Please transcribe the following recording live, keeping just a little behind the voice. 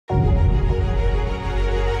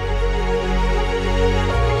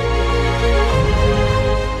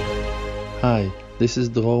This is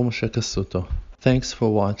Dror. Thanks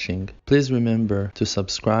for watching. Please remember to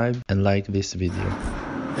subscribe and like this video.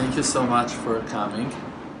 Thank you so much for coming.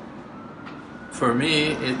 For me,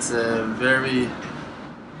 it's a very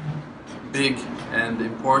big and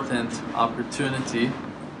important opportunity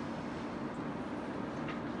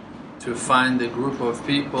to find a group of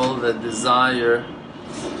people that desire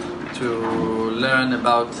to learn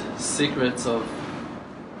about secrets of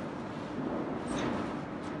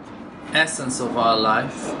essence of our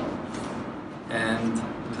life. And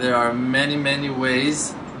there are many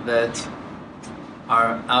ways that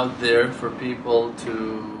are out there for people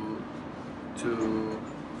to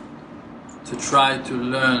try to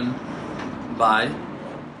learn by,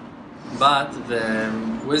 but the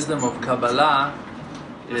wisdom of Kabbalah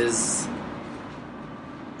is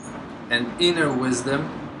an inner wisdom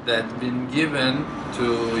that's been given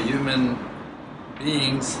to human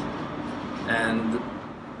beings, and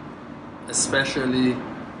especially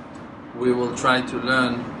we will try to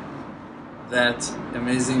learn that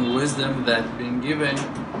amazing wisdom that's been given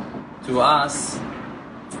to us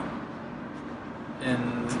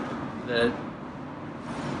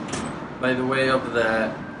by the way of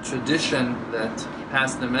the tradition that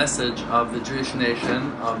passed the message of the Jewish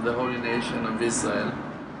nation, of the holy nation of Israel.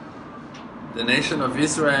 The nation of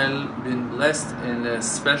Israel been blessed in a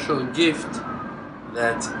special gift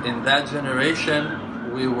that in that generation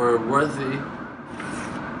we were worthy,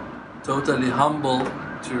 totally humble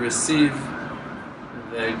to receive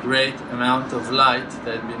the great amount of light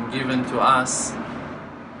that had been given to us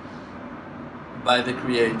by the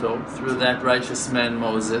Creator through that righteous man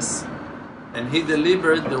Moses, and he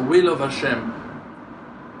delivered the will of Hashem.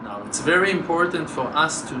 Now it's very important for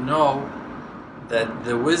us to know that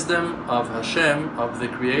the wisdom of Hashem, of the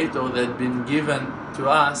Creator, that had been given to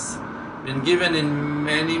us, been given in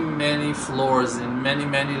many floors, in many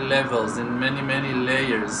levels, in many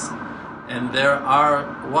layers, and there are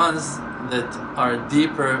ones that are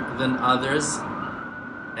deeper than others,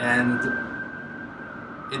 and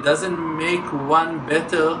it doesn't make one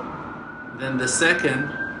better than the second.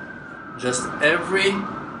 Just every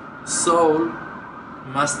soul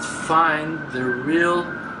must find the real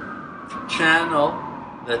channel,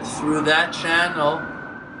 that through that channel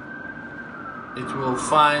it will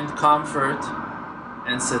find comfort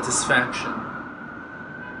and satisfaction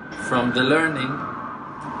from the learning.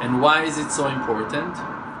 And why is it so important?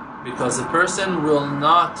 Because a person will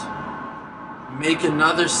not make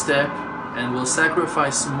another step and will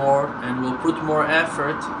sacrifice more and will put more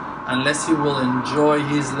effort unless he will enjoy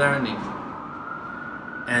his learning.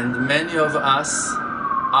 And many of us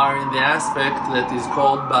are in the aspect that is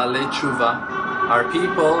called Baalei Tshuva, are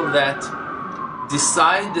people that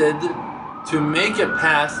decided to make a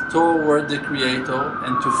path toward the Creator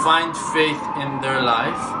and to find faith in their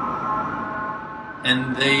life,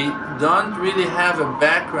 and they don't really have a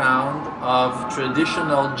background of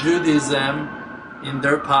traditional Judaism in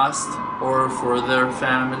their past or for their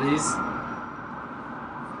families,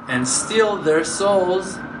 and still their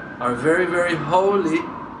souls are very holy,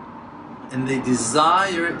 and they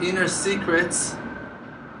desire inner secrets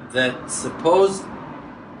that's supposed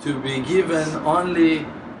to be given only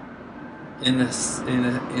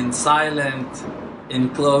in silent, in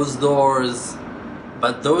closed doors.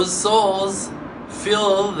 But those souls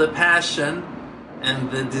feel the passion and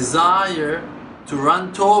the desire to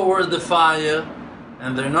run toward the fire,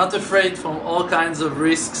 and they're not afraid from all kinds of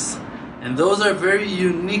risks. And those are very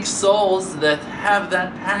unique souls that have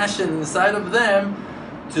that passion inside of them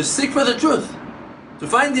to seek for the truth, to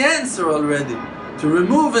find the answer already, to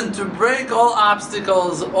remove and to break all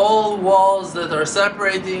obstacles, all walls that are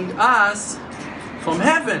separating us from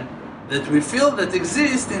heaven, that we feel that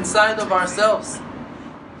exist inside of ourselves.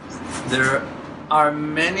 There are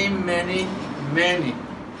many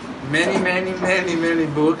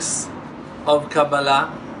books of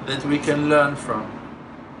Kabbalah that we can learn from.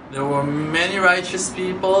 There were many righteous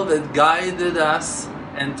people that guided us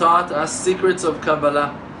and taught us secrets of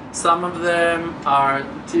Kabbalah. Some of them are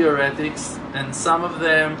theoretics, and some of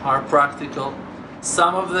them are practical.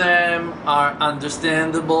 Some of them are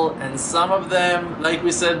understandable, and some of them, like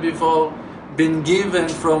we said before, been given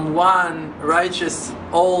from one righteous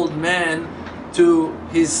old man to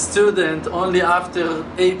his student only after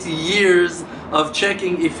 80 years of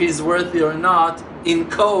checking if he's worthy or not, in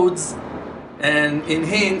codes and in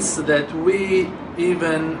hints that we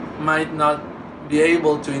even might not be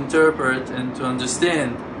able to interpret and to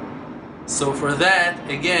understand. So for that,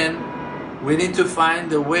 again, we need to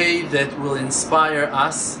find a way that will inspire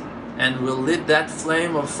us and will lit that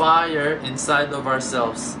flame of fire inside of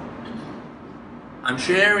ourselves. I'm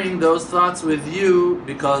sharing those thoughts with you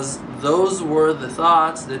because those were the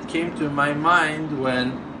thoughts that came to my mind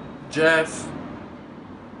when Jeff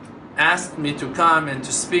asked me to come and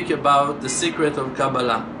to speak about the secret of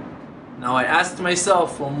Kabbalah. Now I asked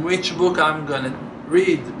myself from which book I'm going to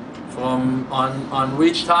read, on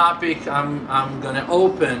which topic I'm going to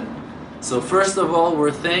open. So first of all,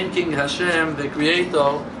 we're thanking Hashem, the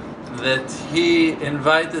Creator, that He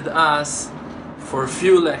invited us for a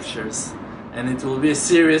few lectures, and it will be a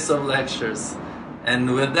series of lectures.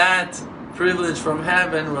 And with that privilege from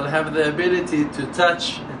heaven, we'll have the ability to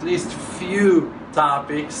touch at least few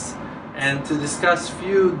topics and to discuss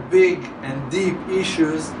few big and deep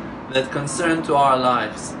issues that concern to our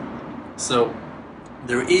lives. So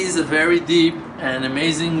there is a very deep and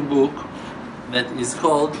amazing book that is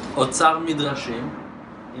called Otzar Midrashim.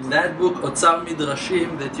 In that book, Otzar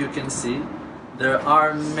Midrashim, that you can see, there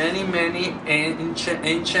are many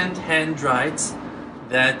ancient handwrites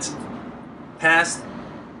that passed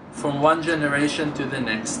from one generation to the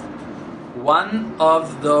next. One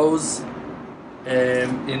of those,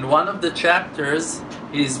 in one of the chapters,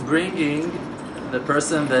 is bringing the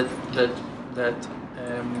person that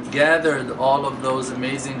gathered all of those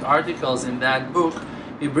amazing articles in that book.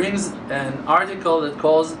 He brings an article that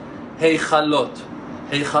calls Heichalot.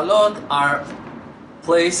 Heichalot are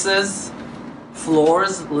places,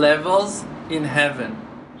 floors, levels in heaven.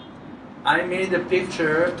 I made a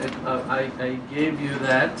picture, I gave you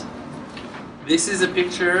that. This is a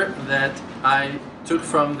picture that I took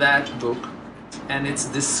from that book, and it's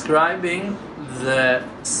describing the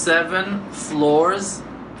 7 floors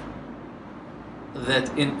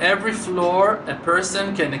that in every floor a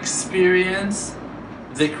person can experience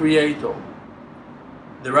the Creator.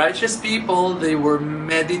 The righteous people, they were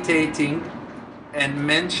meditating and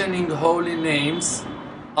mentioning holy names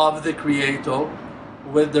of the Creator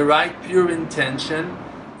with the right pure intention,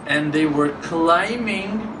 and they were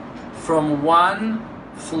climbing from one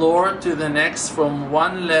floor to the next, from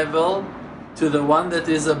one level to the one that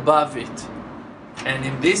is above it. And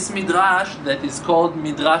in this midrash that is called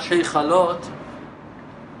Midrash Heichalot,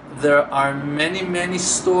 there are many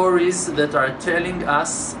stories that are telling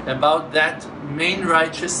us about that main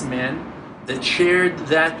righteous man that shared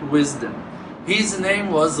that wisdom. His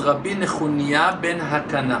name was Rabbi Nechuniah ben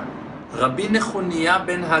Hakana. Rabbi Nechuniah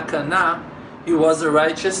ben Hakana, he was a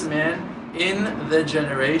righteous man in the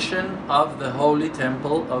generation of the Holy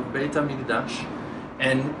Temple of Beit HaMikdash,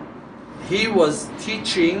 and he was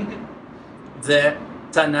teaching the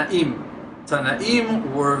Tanaim.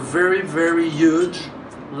 Tanaim were very huge,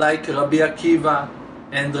 like Rabbi Akiva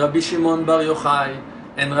and Rabbi Shimon Bar Yochai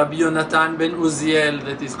and Rabbi Yonatan ben Uziel,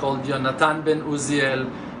 that is called Yonatan ben Uziel,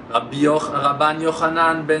 Rabban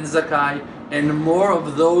Yochanan ben Zakkai, and more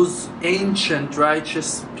of those ancient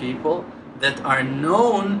righteous people that are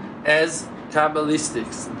known as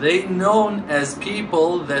Kabbalistics. They known as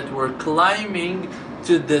people that were climbing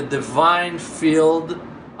to the divine field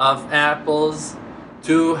of apples,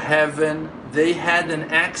 to heaven. They had an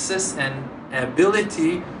access and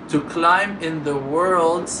ability to climb in the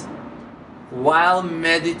worlds while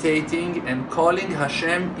meditating and calling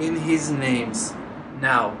Hashem in His names.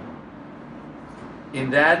 Now, in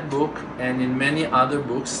that book and in many other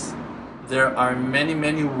books, there are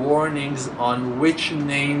many warnings on which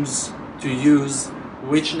names to use,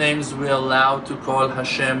 which names we allow to call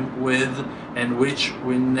Hashem with, and which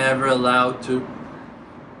we never allow to.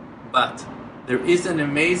 But there is an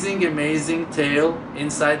amazing tale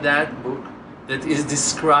inside that book that is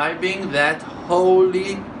describing that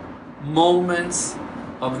holy moments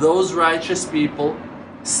of those righteous people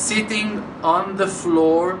sitting on the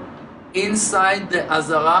floor inside the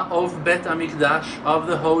Azara of Beit HaMikdash, of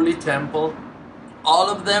the Holy Temple. All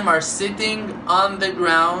of them are sitting on the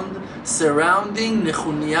ground surrounding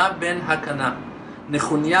Nechuniah ben Hakana.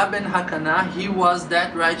 Nechuniah ben Hakana, he was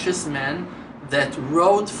that righteous man that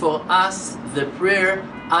wrote for us the prayer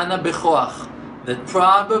Ana Bechoach, that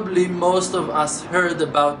probably most of us heard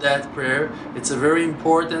about that prayer. It's a very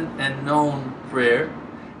important and known prayer.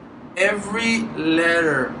 Every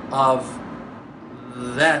letter of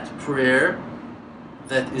that prayer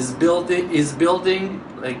that is building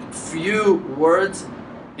like few words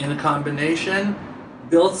in a combination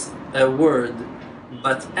builds a word,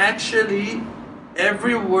 but actually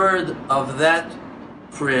every word of that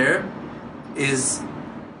prayer is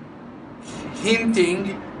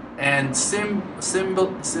hinting and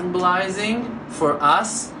symbolizing for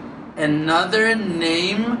us another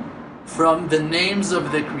name from the names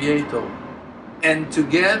of the Creator. And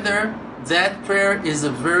together that prayer is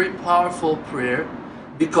a very powerful prayer,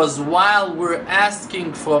 because while we're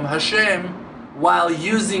asking from Hashem, while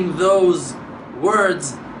using those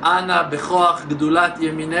words Ana bechoach gdulat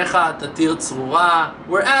yeminecha tatir tzrura.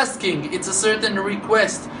 We're asking, it's a certain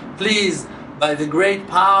request. Please, by the great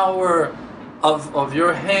power of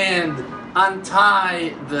your hand,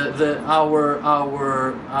 untie our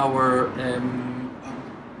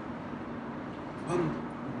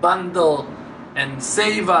bundle and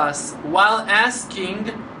save us. While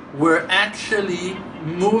asking, we're actually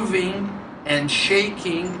moving and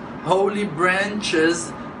shaking holy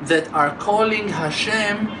branches that are calling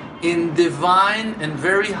Hashem in divine and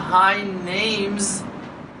very high names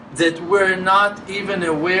that we're not even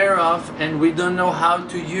aware of and we don't know how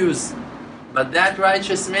to use. But that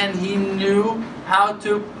righteous man, he knew how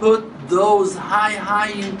to put those high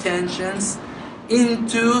intentions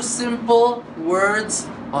into simple words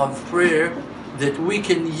of prayer that we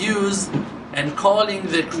can use and calling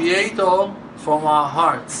the Creator from our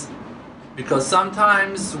hearts. Because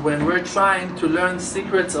sometimes when we're trying to learn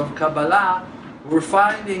secrets of Kabbalah, we're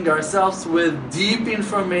finding ourselves with deep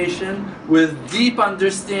information, with deep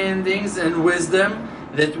understandings and wisdom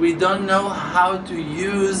that we don't know how to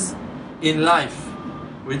use in life.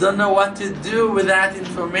 We don't know what to do with that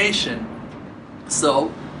information.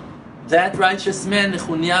 So, that righteous man,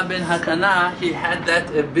 Nechunya ben Hakana, he had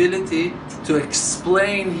that ability to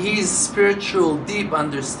explain his spiritual deep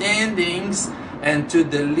understandings and to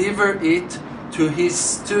deliver it to his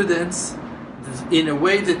students in a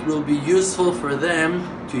way that will be useful for them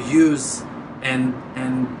to use and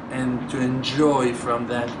to enjoy from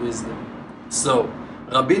that wisdom. So,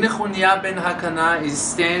 Rabbi Nechunya ben Hakana is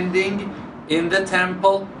standing in the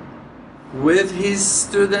temple with his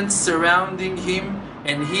students surrounding him,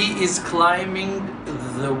 and he is climbing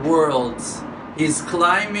the worlds. He's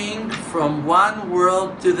climbing from one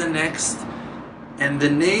world to the next, and the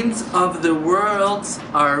names of the worlds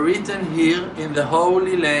are written here in the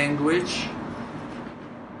holy language.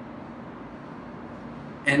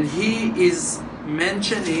 And he is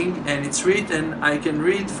mentioning, and it's written, I can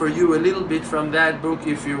read for you a little bit from that book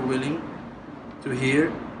if you're willing to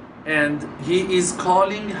hear. And he is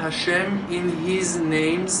calling Hashem in his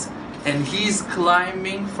names, and he's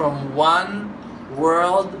climbing from one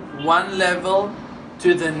world, one level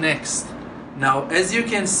to the next. Now, as you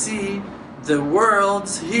can see, the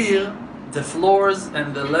worlds here, the floors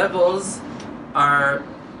and the levels are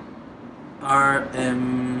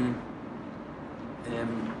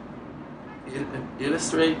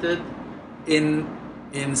illustrated in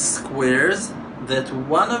squares, that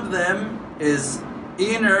one of them is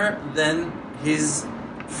inner than his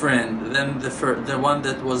friend, than the one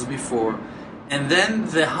that was before, and then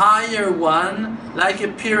the higher one, like a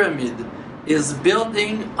pyramid, is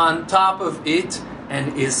building on top of it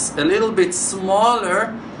and is a little bit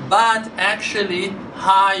smaller but actually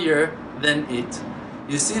higher than it.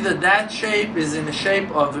 You see that shape is in the shape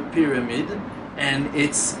of a pyramid, and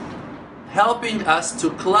it's helping us to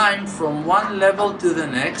climb from one level to the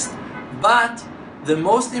next. But the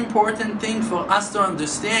most important thing for us to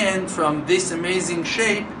understand from this amazing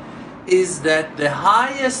shape is that the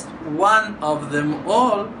highest one of them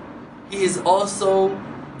all is also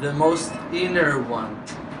the most inner one.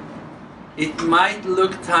 It might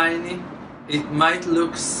look tiny, it might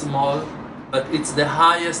look small, but it's the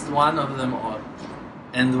highest one of them all.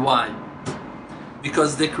 And why?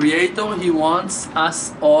 Because the Creator, He wants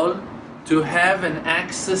us all to have an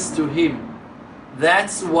access to Him.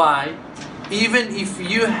 That's why, even if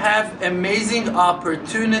you have amazing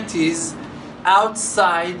opportunities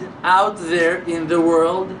outside, out there in the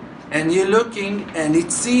world, and you're looking and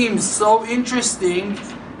it seems so interesting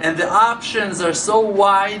and the options are so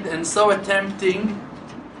wide and so tempting,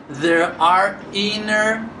 there are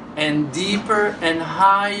inner and deeper and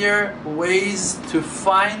higher ways to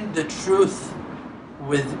find the truth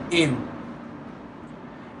within.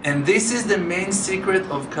 And this is the main secret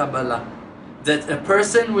of Kabbalah, that a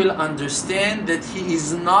person will understand that he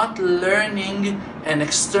is not learning an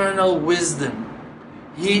external wisdom.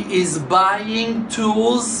 He is buying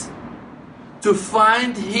tools to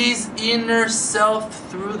find his inner self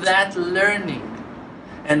through that learning.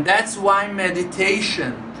 And that's why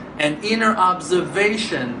meditation and inner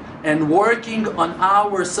observation and working on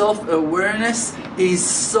our self-awareness is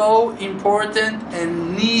so important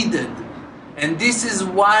and needed. And this is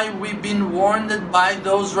why we've been warned by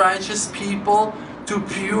those righteous people to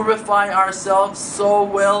purify ourselves so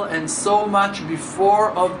well and so much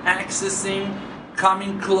before of accessing,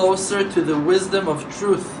 coming closer to the wisdom of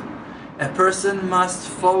truth. A person must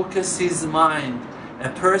focus his mind. A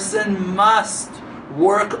person must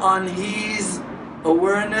work on his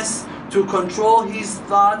awareness to control his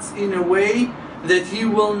thoughts in a way that he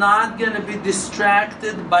will not going to be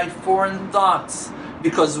distracted by foreign thoughts.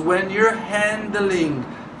 Because when you're handling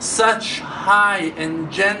such high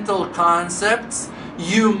and gentle concepts,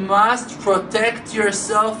 you must protect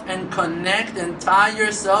yourself and connect and tie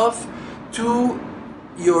yourself to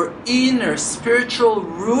your inner spiritual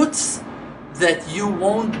roots, that you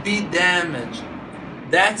won't be damaged.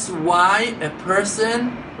 That's why a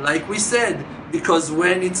person, like we said, because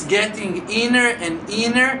when it's getting inner and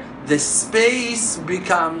inner, the space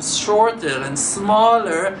becomes shorter and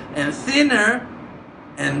smaller and thinner,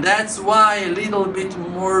 and that's why a little bit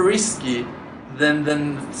more risky than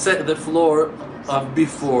the floor of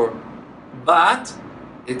before. But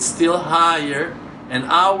it's still higher, and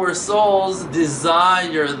our souls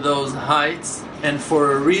desire those heights, and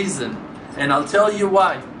for a reason. And I'll tell you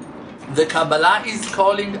why. The Kabbalah is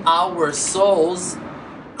calling our souls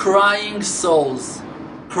crying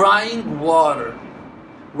water.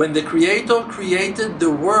 When the Creator created the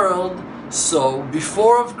world, so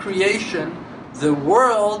before of creation, the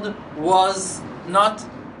world was not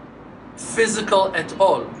physical at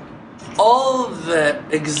all. All the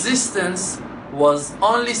existence was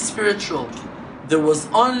only spiritual. There was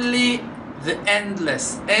only the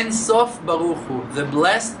endless, Ein Sof Baruch Hu, the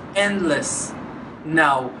blessed endless.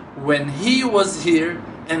 Now, when He was here,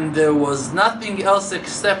 and there was nothing else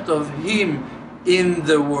except of Him in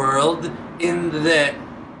the world, in the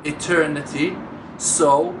eternity,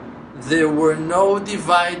 so there were no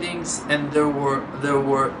dividings, and there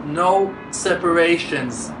were no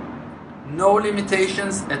separations, no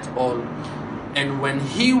limitations at all. And when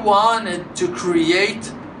He wanted to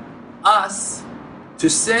create us, to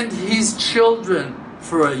send His children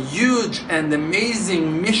for a huge and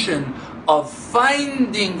amazing mission of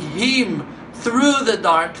finding Him through the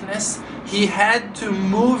darkness, He had to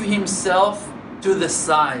move Himself to the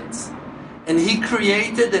sides. And He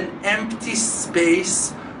created an empty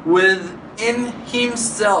space within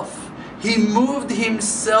Himself. He moved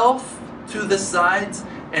Himself to the sides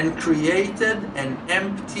and created an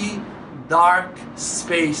empty, dark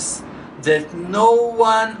space that no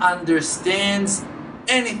one understands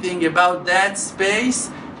anything about that space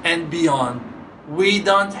and beyond. We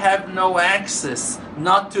don't have no access,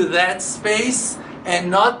 not to that space and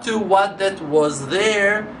not to what that was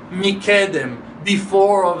there mikedem,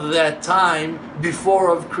 before of that time, before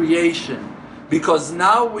of creation. Because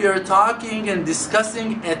now we are talking and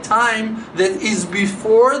discussing a time that is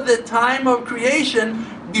before the time of creation,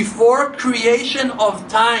 before creation of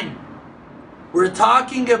time. We're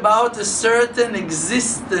talking about a certain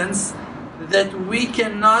existence that we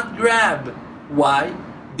cannot grab. Why?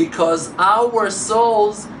 Because our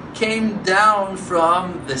souls came down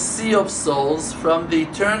from the sea of souls, from the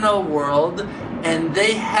eternal world, and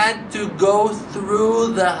they had to go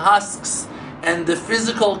through the husks and the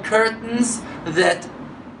physical curtains that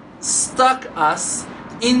stuck us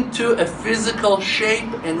into a physical shape,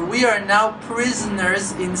 and we are now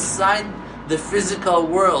prisoners inside the physical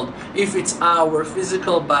world. If it's our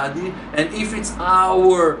physical body, and if it's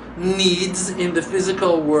our needs in the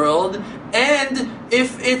physical world, and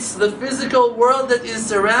if it's the physical world that is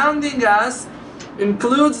surrounding us,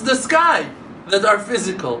 includes the sky, that are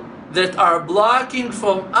physical, that are blocking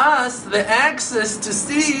from us the access to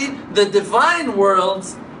see the divine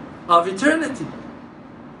worlds of eternity.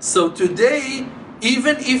 So today,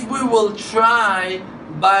 even if we will try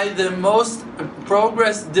by the most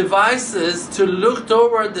progressed devices to look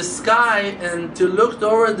toward the sky and to look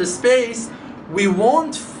toward the space, we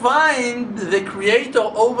won't find the Creator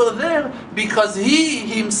over there, because He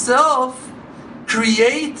Himself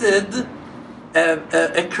created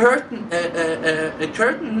a curtain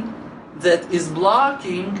that is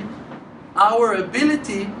blocking our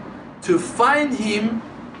ability to find Him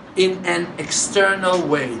in an external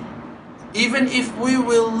way. Even if we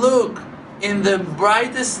will look in the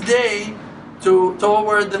brightest day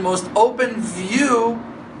toward the most open view,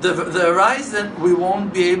 the horizon, we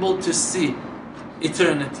won't be able to see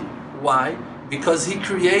eternity. Why? Because He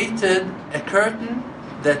created a curtain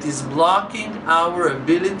that is blocking our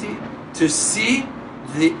ability to see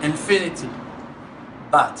the infinity.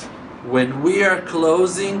 But when we are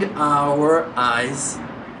closing our eyes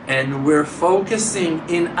and we're focusing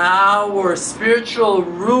in our spiritual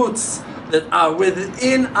roots that are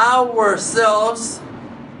within ourselves,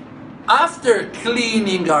 after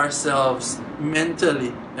cleaning ourselves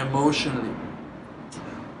mentally, emotionally,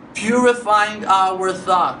 purifying our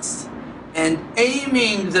thoughts, and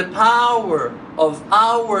aiming the power of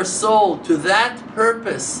our soul to that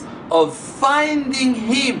purpose of finding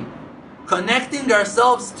Him, connecting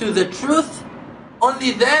ourselves to the truth,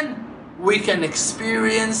 only then we can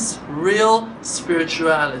experience real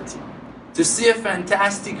spirituality. To see a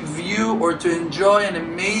fantastic view, or to enjoy an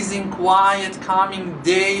amazing, quiet, calming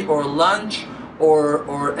day or lunch,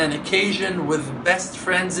 or an occasion with best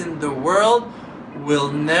friends in the world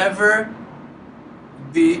will never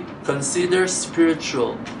be considered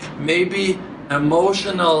spiritual. Maybe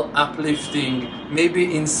emotional uplifting,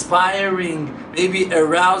 maybe inspiring, maybe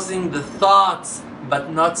arousing the thoughts,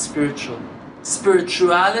 but not spiritual.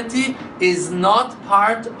 Spirituality is not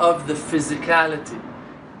part of the physicality,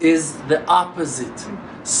 is the opposite.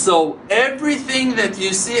 So everything that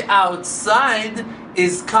you see outside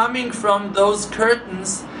is coming from those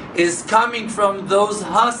curtains, is coming from those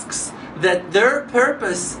husks, that the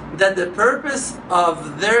purpose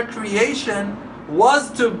of their creation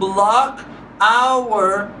was to block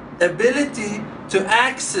our ability to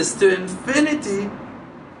access to infinity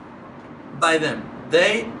by them.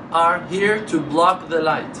 They are here to block the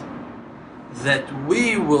light, that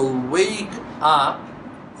we will wake up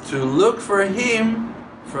to look for Him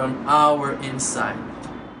from our inside.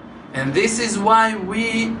 And this is why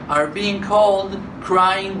we are being called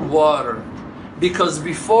crying water. Because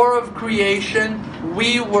before of creation,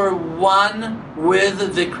 we were one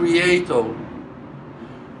with the Creator.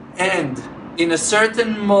 And in a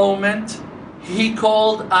certain moment, He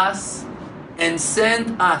called us and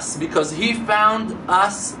sent us because He found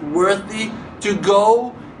us worthy to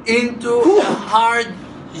go into a hard,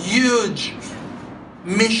 huge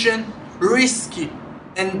mission, risky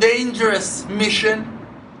and dangerous mission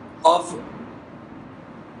of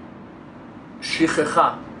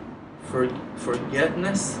shichecha,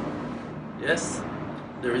 forgetness. Yes,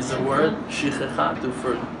 there is a word, shichecha, to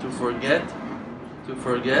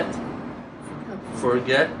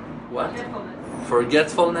forget what?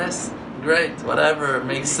 Forgetfulness. Great, whatever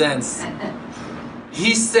makes sense.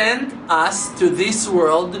 He sent us to this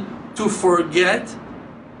world to forget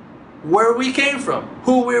where we came from,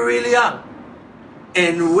 who we really are.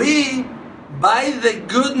 And we, by the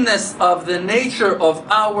goodness of the nature of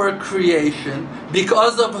our creation,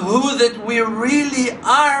 because of who that we really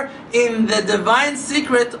are in the divine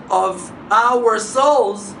secret of our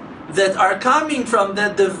souls that are coming from the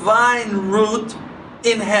divine root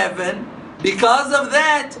in heaven, because of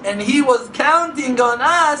that, and He was counting on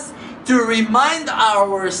us to remind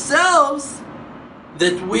ourselves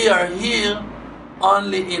that we are here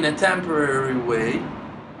only in a temporary way,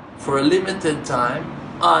 for a limited time,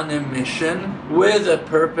 on a mission, with a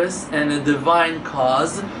purpose and a divine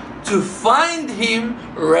cause, to find Him,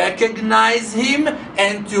 recognize Him,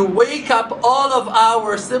 and to wake up all of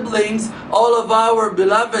our siblings, all of our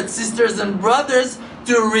beloved sisters and brothers,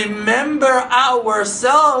 to remember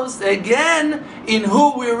ourselves again in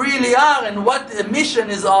who we really are and what the mission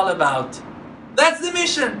is all about. That's the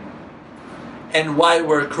mission. And why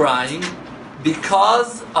we're crying?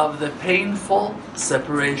 Because of the painful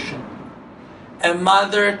separation. A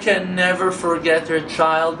mother can never forget her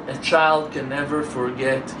child. A child can never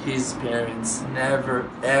forget his parents. Never,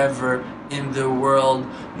 ever in the world.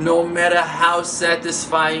 No matter how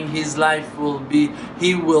satisfying his life will be,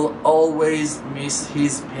 he will always miss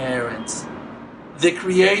his parents. The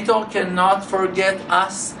Creator cannot forget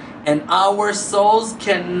us, and our souls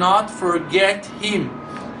cannot forget Him.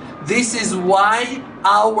 This is why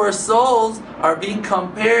our souls are being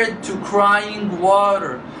compared to crying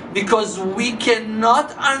water. Because we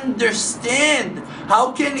cannot understand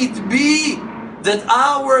how can it be that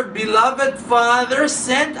our beloved Father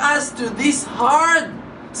sent us to this hard,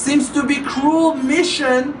 seems to be cruel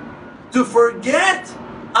mission to forget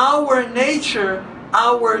our nature,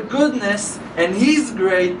 our goodness, and His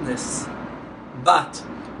greatness. But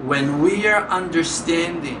when we are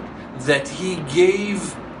understanding that He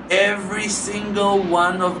gave every single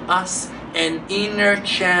one of us an inner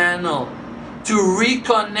channel to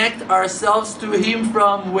reconnect ourselves to Him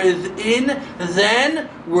from within, then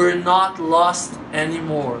we're not lost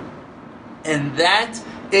anymore. And that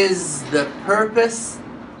is the purpose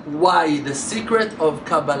why the secret of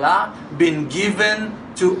Kabbalah been given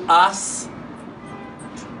to us,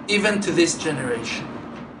 even to this generation.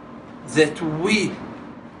 That we,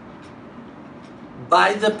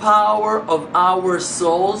 by the power of our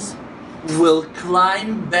souls, will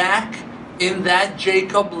climb back in that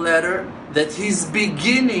Jacob ladder, that his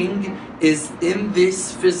beginning is in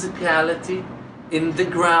this physicality, in the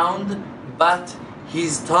ground, but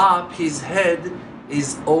his top, his head,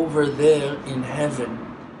 is over there in heaven.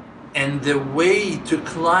 And the way to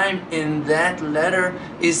climb in that ladder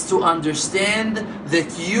is to understand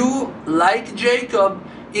that you, like Jacob,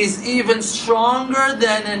 is even stronger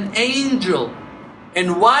than an angel.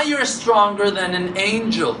 And why you're stronger than an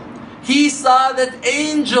angel? He saw that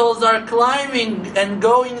angels are climbing and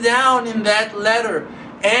going down in that ladder,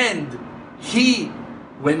 and he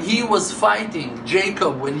when he was fighting,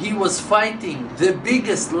 Jacob, when he was fighting the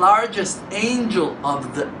biggest, largest angel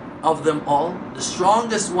of them all, the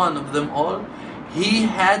strongest one of them all, he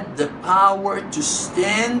had the power to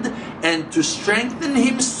stand and to strengthen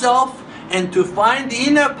himself and to find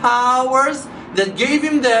inner powers that gave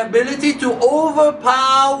him the ability to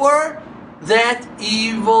overpower that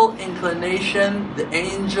evil inclination, the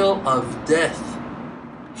angel of death.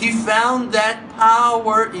 He found that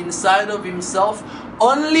power inside of himself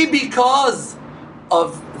only because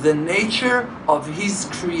of the nature of his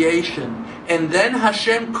creation. And then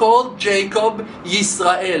Hashem called Jacob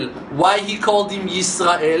Yisrael. Why he called him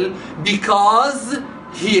Yisrael? Because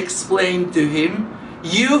he explained to him,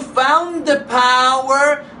 you found the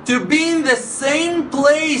power to be in the same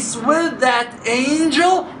place with that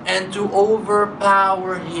angel and to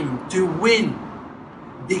overpower him, to win,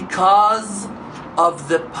 because of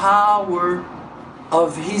the power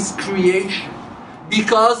of his creation,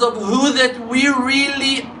 because of who that we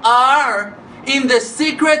really are in the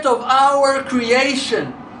secret of our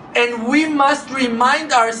creation. And we must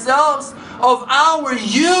remind ourselves of our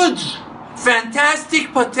huge,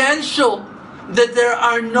 fantastic potential, that there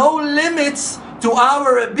are no limits to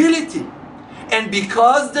our ability. And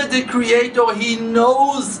because that the Creator, He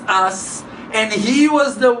knows us, and He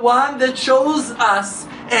was the one that chose us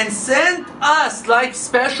and sent us like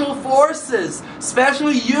special forces,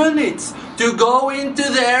 special units, to go into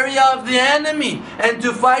the area of the enemy and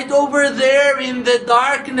to fight over there in the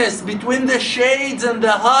darkness between the shades and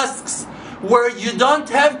the husks, where you don't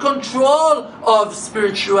have control of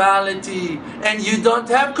spirituality and you don't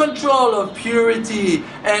have control of purity,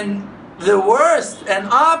 and the worst and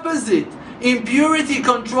opposite, impurity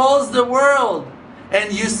controls the world.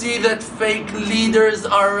 And you see that fake leaders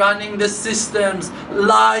are running the systems,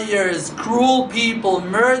 liars, cruel people,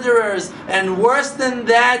 murderers, and worse than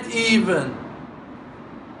that even,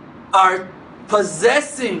 are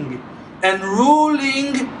possessing and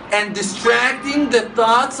ruling and distracting the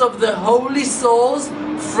thoughts of the holy souls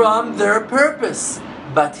from their purpose.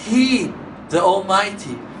 But He, the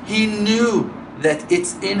Almighty, He knew that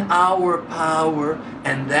it's in our power,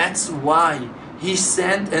 and that's why He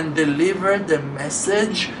sent and delivered the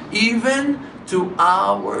message even to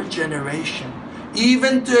our generation.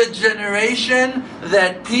 Even to a generation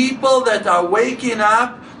that people that are waking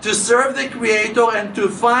up to serve the Creator and to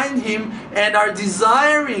find Him and are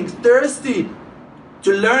desiring, thirsty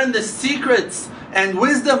to learn the secrets and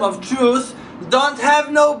wisdom of truth, don't have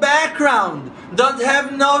no background, don't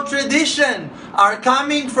have no tradition, are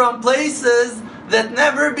coming from places that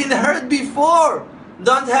never been heard before,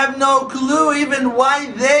 don't have no clue even why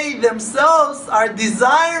they themselves are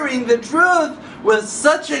desiring the truth with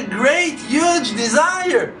such a great, huge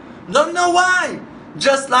desire. Don't know why.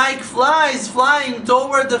 Just like flies flying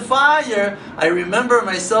toward the fire. I remember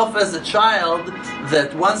myself as a child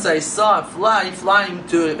that once I saw a fly flying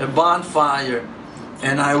to a bonfire,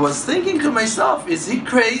 and I was thinking to myself, is he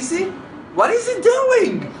crazy? What is he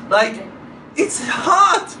doing? Like, it's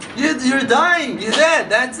hot, you're dying, you're dead,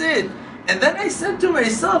 that's it. And then I said to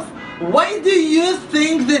myself, why do you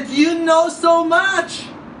think that you know so much?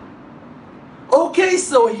 Okay,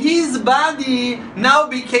 so his body now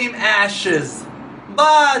became ashes.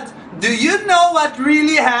 But do you know what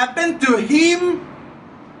really happened to him?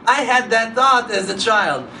 I had that thought as a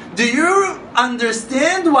child. Do you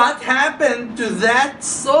understand what happened to that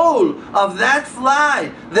soul of that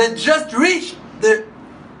fly that just reached the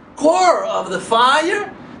core of the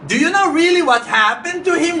fire? Do you know really what happened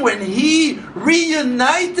to him when he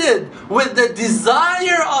reunited with the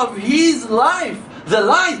desire of his life, the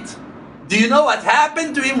light? Do you know what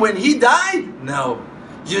happened to him when he died? No.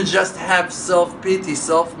 You just have self-pity,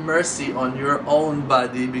 self-mercy on your own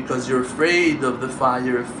body because you're afraid of the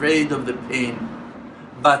fire, afraid of the pain.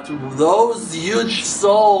 But those huge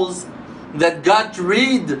souls that got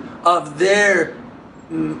rid of their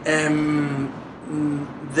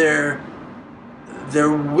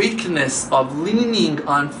weakness of leaning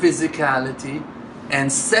on physicality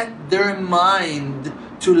and set their mind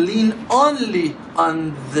to lean only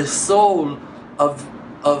on the soul of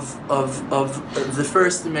the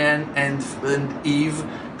first man and Eve,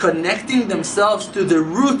 connecting themselves to the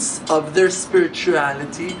roots of their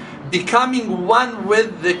spirituality, becoming one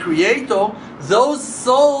with the Creator, those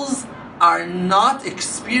souls are not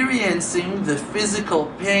experiencing the physical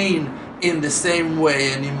pain in the same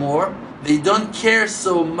way anymore. They don't care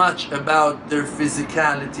so much about their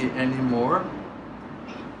physicality anymore.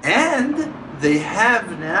 And they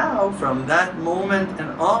have now, from that moment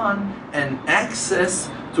and on, an access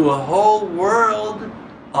to a whole world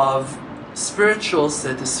of spiritual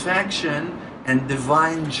satisfaction and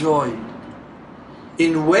divine joy.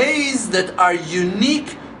 in ways that are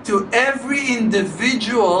unique to every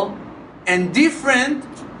individual and different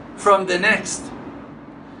from the next.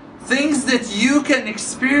 Things that you can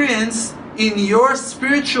experience in your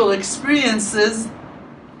spiritual experiences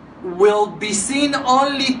will be seen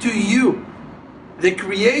only to you. The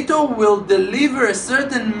Creator will deliver a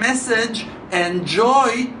certain message and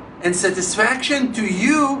joy and satisfaction to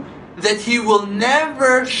you that He will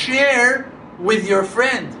never share with your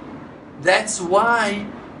friend. That's why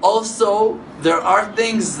also there are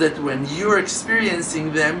things that when you're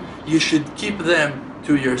experiencing them, you should keep them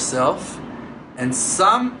to yourself. And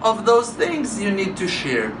some of those things you need to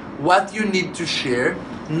share. What you need to share,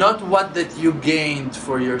 not what that you gained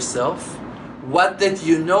for yourself. What that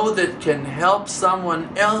you know that can help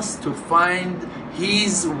someone else to find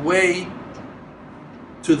his way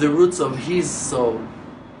to the roots of his soul.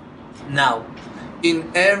 Now,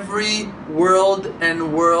 in every world,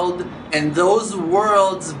 and those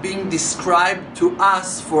worlds being described to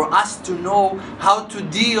us for us to know how to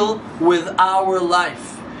deal with our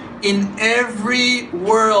life. In every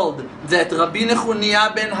world that Rabbi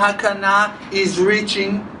Nechunia ben Hakana is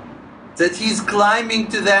reaching, that he's climbing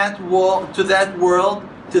to that wall, to that world,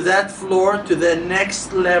 to that floor, to the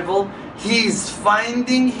next level, he's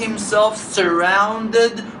finding himself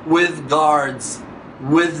surrounded with guards,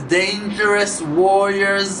 with dangerous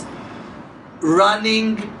warriors,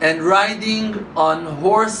 running and riding on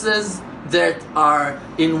horses that are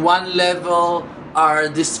in one level are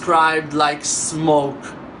described like smoke,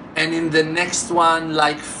 and in the next one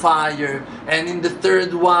like fire, and in the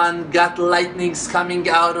third one got lightnings coming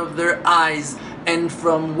out of their eyes, and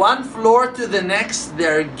from one floor to the next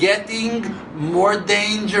they're getting more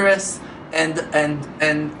dangerous, and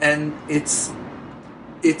it's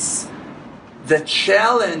the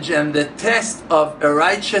challenge and the test of a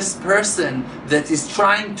righteous person that is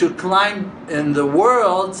trying to climb in the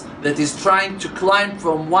world, that is trying to climb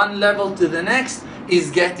from one level to the next,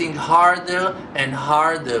 is getting harder and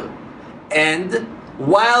harder. And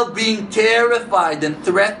while being terrified and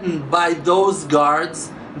threatened by those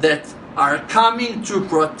guards that are coming to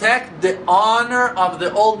protect the honor of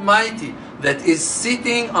the Almighty, that is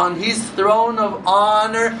sitting on His throne of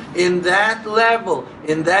honor in that level,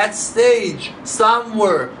 in that stage,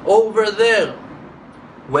 somewhere over there.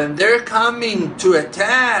 When they're coming to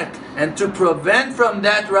attack and to prevent from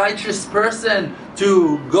that righteous person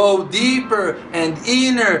to go deeper and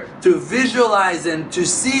inner, to visualize and to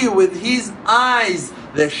see with his eyes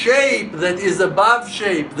the shape that is above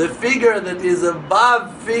shape, the figure that is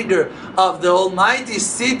above figure of the Almighty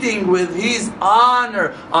sitting with His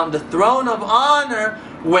honor on the throne of honor,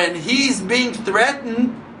 when he's being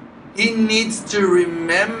threatened, he needs to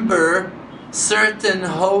remember certain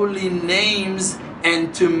holy names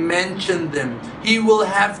and to mention them. He will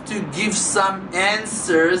have to give some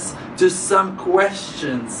answers to some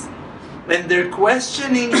questions. And they're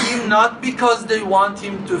questioning him not because they want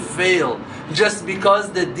him to fail, just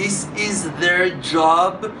because that this is their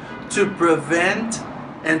job to prevent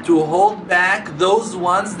and to hold back those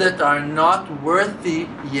ones that are not worthy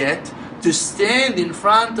yet to stand in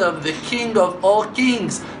front of the King of all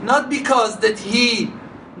kings. Not because that he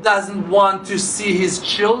doesn't want to see his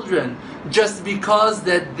children, just because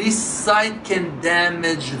that this sight can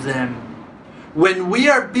damage them. When we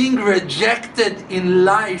are being rejected in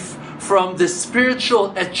life from the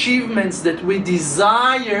spiritual achievements that we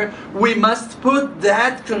desire, we must put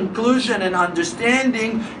that conclusion and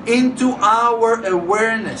understanding into our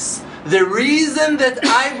awareness. The reason that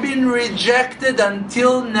I've been rejected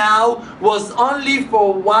until now was only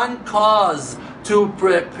for one cause: to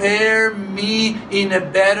prepare me in a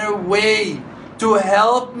better way, to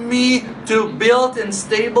help me to build and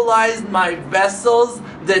stabilize my vessels,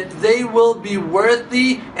 that they will be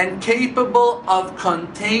worthy and capable of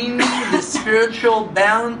containing the spiritual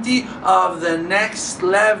bounty of the next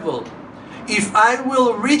level. If I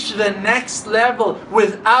will reach the next level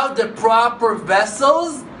without the proper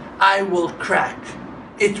vessels, I will crack.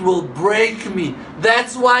 It will break me.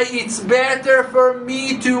 That's why it's better for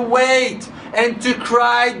me to wait and to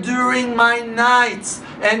cry during my nights,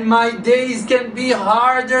 and my days can be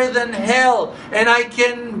harder than hell, and I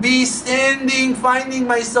can be standing, finding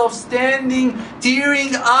myself standing,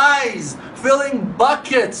 tearing eyes, filling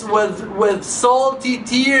buckets with salty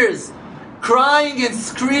tears, crying and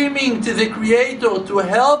screaming to the Creator to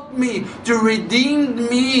help me, to redeem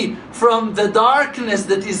me from the darkness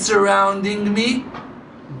that is surrounding me.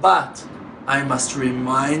 But I must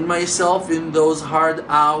remind myself in those hard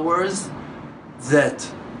hours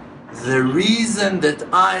that the reason that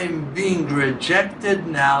I'm being rejected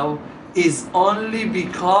now is only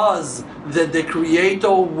because that the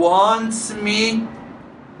Creator wants me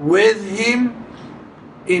with Him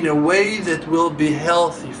in a way that will be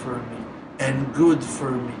healthy for me and good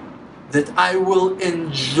for me. That I will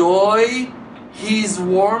enjoy His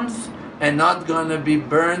warmth and not gonna be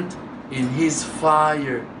burnt in His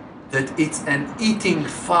fire. That it's an eating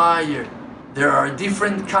fire. There are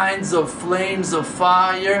different kinds of flames of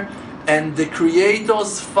fire, and the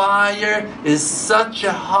Creator's fire is such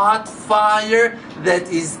a hot fire that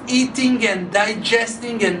is eating and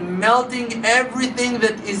digesting and melting everything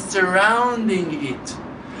that is surrounding it.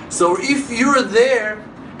 So if you're there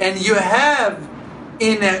and you have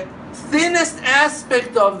in a thinnest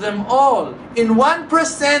aspect of them all, in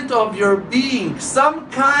 1% of your being, some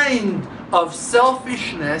kind of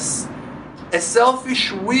selfishness, a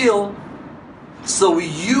selfish will, so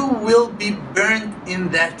you will be burnt in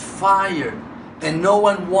that fire, and no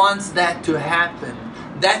one wants that to happen.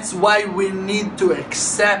 That's why we need to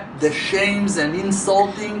accept the shames and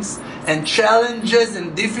insultings and challenges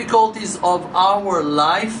and difficulties of our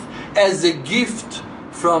life as a gift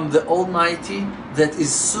from the Almighty that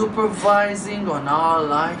is supervising on our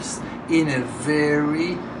lives in a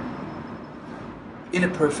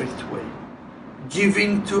perfect way,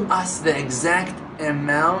 giving to us the exact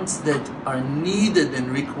amounts that are needed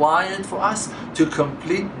and required for us to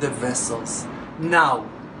complete the vessels. Now,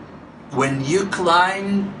 when you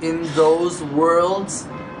climb in those worlds,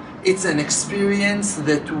 it's an experience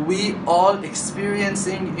that we all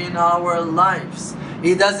experiencing in our lives.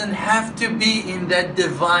 It doesn't have to be in that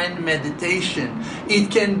divine meditation.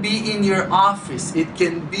 It can be in your office. It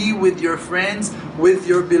can be with your friends, with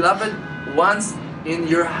your beloved ones in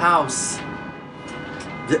your house.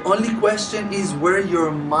 The only question is where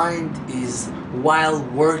your mind is while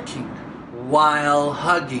working, while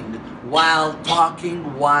hugging, while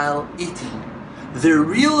talking, while eating. The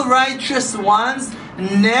real righteous ones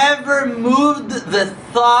never moved the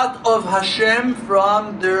thought of Hashem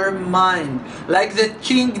from their mind. Like that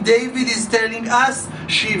King David is telling us,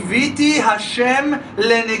 Shiviti Hashem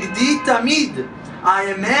lenegdi tamid.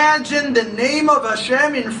 I imagine the name of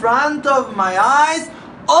Hashem in front of my eyes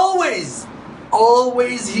always.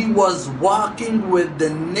 Always he was walking with the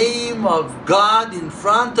name of God in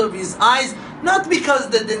front of his eyes, not because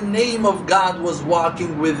that the name of God was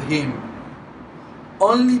walking with him,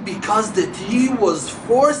 only because that he was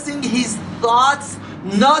forcing his thoughts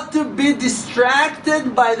not to be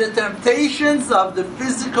distracted by the temptations of the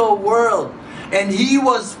physical world. And he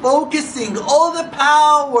was focusing all the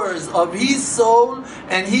powers of his soul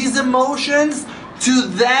and his emotions to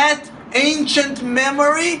that ancient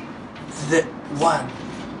memory, the one.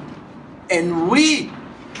 And we,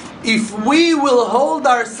 if we will hold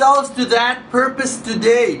ourselves to that purpose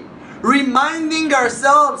today, reminding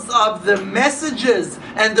ourselves of the messages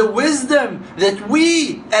and the wisdom that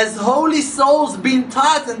we as holy souls been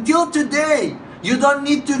taught until today. You don't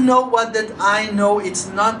need to know what that I know. It's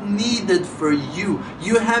not needed for you.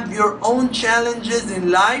 You have your own challenges in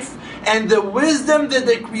life, and the wisdom that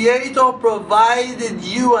the Creator provided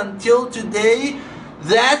you until today,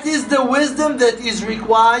 that is the wisdom that is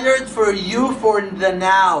required for you for the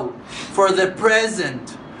now, for the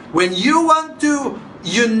present. When you want to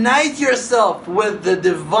unite yourself with the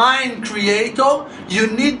divine Creator, you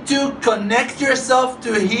need to connect yourself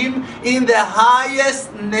to Him in the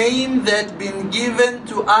highest name that been given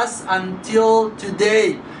to us until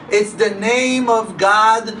today. It's the name of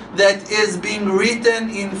God that is being written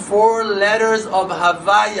in 4 letters of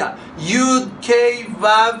Havaya, Yud K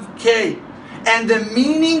Vav K. And the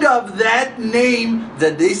meaning of that name,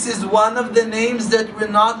 that this is one of the names that we're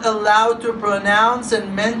not allowed to pronounce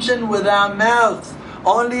and mention with our mouths.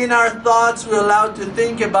 Only in our thoughts we're allowed to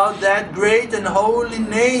think about that great and holy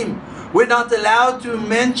name. We're not allowed to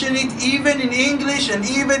mention it even in English and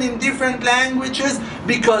even in different languages,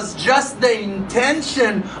 because just the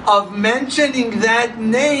intention of mentioning that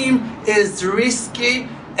name is risky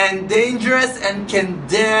and dangerous and can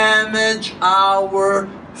damage our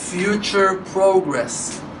future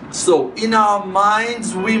progress. So in our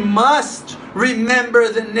minds we must remember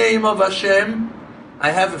the name of Hashem. I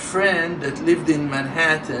have a friend that lived in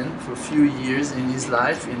Manhattan for a few years in his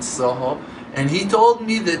life, in Soho, and he told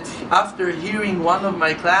me that after hearing one of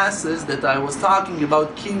my classes that I was talking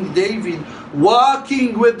about King David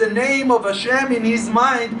walking with the name of Hashem in his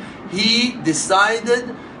mind, he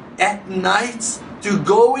decided at nights to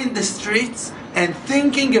go in the streets and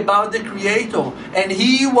thinking about the Creator. And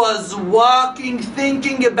he was walking,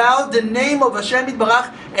 thinking about the name of Hashem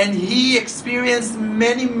Yitbarach, and he experienced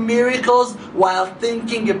many miracles while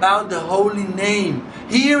thinking about the holy name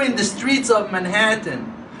here in the streets of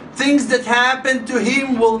Manhattan. Things that happen to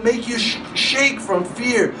him will make you shake from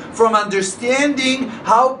fear, from understanding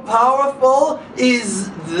how powerful is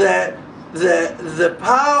the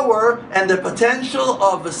power and the potential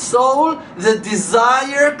of a soul, the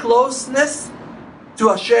desire closeness to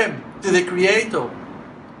Hashem, to the Creator.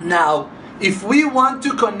 Now, if we want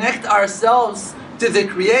to connect ourselves to the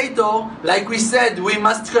Creator, like we said, we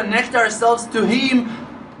must connect ourselves to Him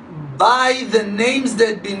by the names that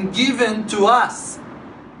have been given to us.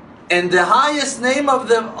 And the highest name of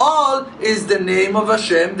them all is the name of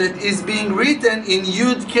Hashem that is being written in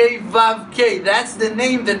Yud K Vav K. That's the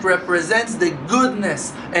name that represents the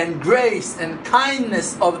goodness and grace and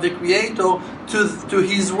kindness of the Creator to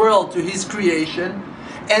His world, to His creation.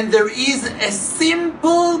 And there is a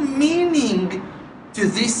simple meaning to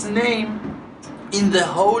this name in the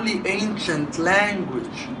holy ancient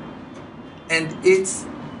language. And it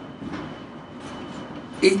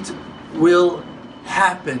will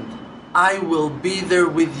happen. I will be there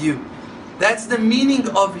with you. That's the meaning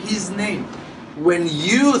of His name. When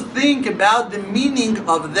you think about the meaning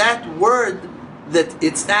of that word, that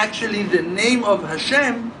it's actually the name of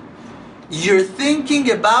Hashem, you're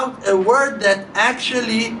thinking about a word that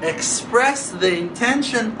actually expresses the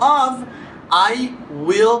intention of, I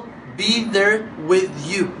will be there with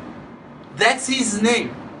you. That's His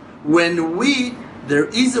name. There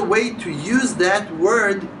is a way to use that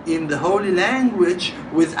word in the holy language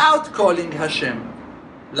without calling Hashem.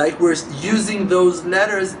 Like we're using those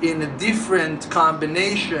letters in a different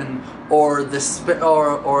combination, or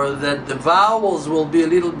that the vowels will be a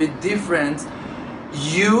little bit different.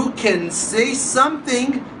 You can say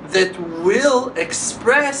something that will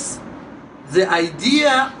express the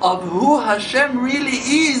idea of who Hashem really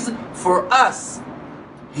is for us.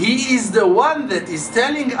 He is the one that is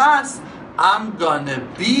telling us, I'm gonna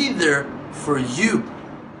be there for you.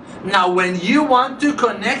 Now, when you want to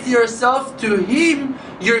connect yourself to Him,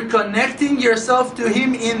 you're connecting yourself to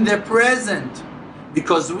Him in the present.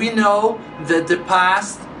 Because we know that the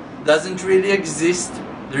past doesn't really exist.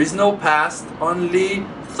 There is no past, only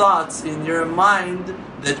thoughts in your mind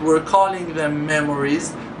that we're calling them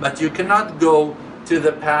memories. But you cannot go to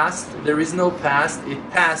the past. There is no past. It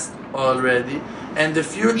passed already. And the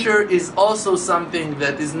future is also something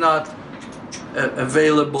that is not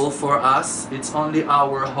available for us. It's only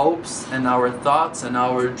our hopes and our thoughts and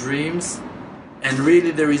our dreams. And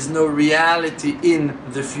really there is no reality in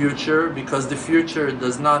the future, because the future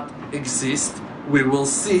does not exist. We will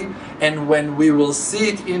see, and when we will see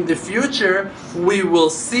it in the future, we will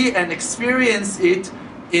see and experience it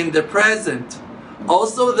in the present.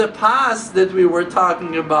 Also the past that we were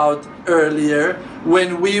talking about earlier,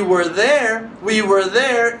 when we were there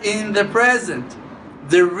in the present.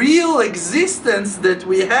 The real existence that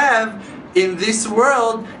we have in this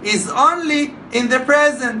world is only in the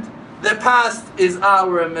present. The past is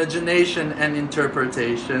our imagination and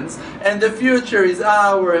interpretations, and the future is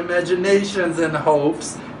our imaginations and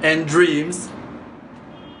hopes and dreams.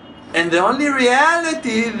 And the only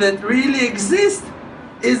reality that really exists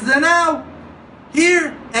is the now,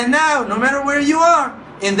 here and now, no matter where you are.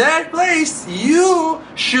 In that place, you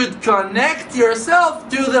should connect yourself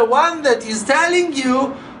to the one that is telling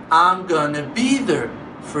you, I'm gonna be there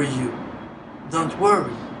for you. Don't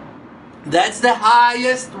worry. That's the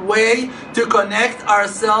highest way to connect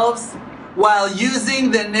ourselves while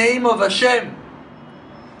using the name of Hashem.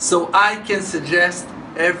 So I can suggest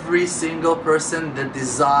every single person that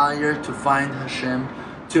desire to find Hashem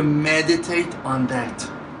to meditate on that,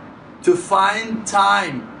 to find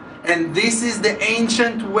time. And this is the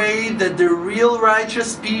ancient way that the real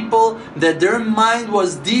righteous people, that their mind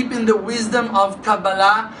was deep in the wisdom of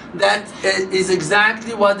Kabbalah, that is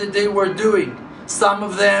exactly what they were doing. Some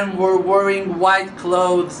of them were wearing white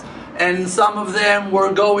clothes, and some of them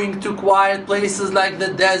were going to quiet places like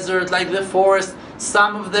the desert, like the forest.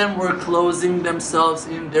 Some of them were closing themselves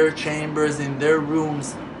in their chambers, in their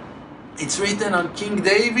rooms. It's written on King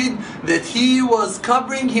David that he was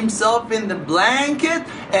covering himself in the blanket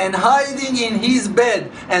and hiding in his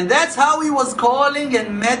bed. And that's how he was calling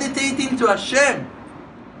and meditating to Hashem.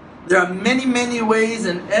 There are many, many ways,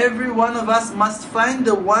 and every one of us must find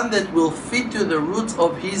the one that will fit to the roots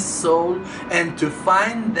of his soul, and to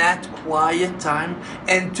find that quiet time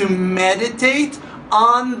and to meditate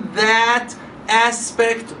on that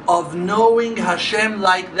aspect of knowing Hashem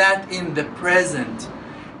like that in the present.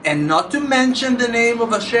 And not to mention the name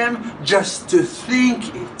of Hashem, just to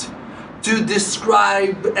think it. to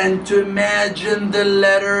describe and to imagine the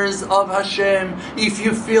letters of Hashem. If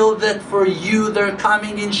you feel that for you they're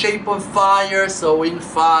coming in shape of fire, so in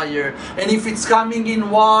fire. And if it's coming in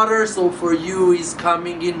water, so for you it's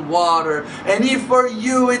coming in water. And if for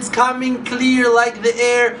you it's coming clear like the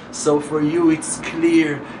air, so for you it's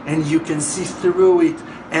clear and you can see through it.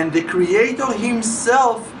 And the Creator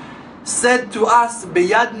Himself said to us,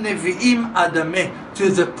 Beyad Nevi'im Adameh, to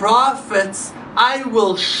the prophets, I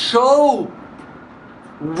will show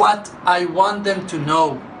what I want them to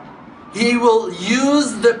know. He will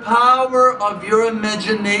use the power of your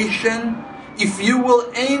imagination. If you will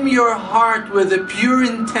aim your heart with a pure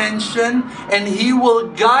intention, and He will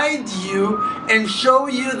guide you and show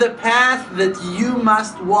you the path that you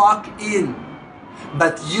must walk in.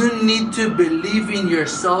 But you need to believe in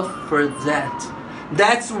yourself for that.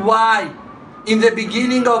 That's why in the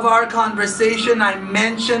beginning of our conversation I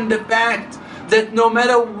mentioned the fact that no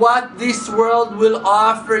matter what this world will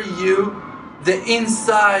offer you, the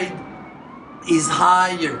inside is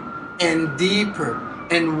higher and deeper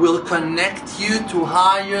and will connect you to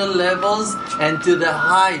higher levels and to the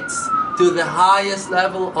heights, to the highest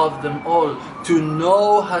level of them all. To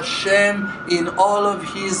know Hashem in all of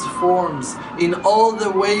His forms, in all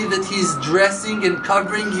the way that He's dressing and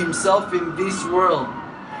covering Himself in this world.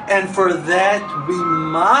 And for that we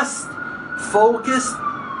must focus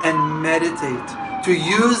and meditate, to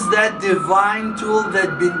use that divine tool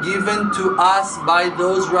that's been given to us by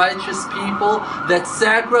those righteous people that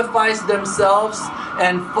sacrificed themselves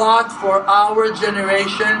and fought for our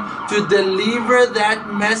generation to deliver that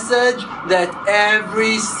message that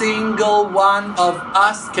every single one of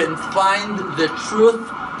us can find the truth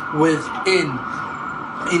within,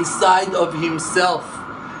 inside of himself.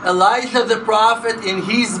 Elijah the prophet, in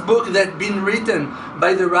his book that been written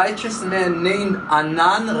by the righteous man named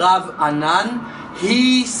Anan, Rav Anan,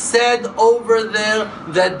 he said over there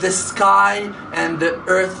that the sky and the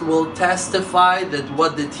earth will testify that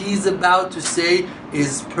what that he's about to say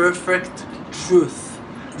is perfect truth.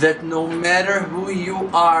 That no matter who you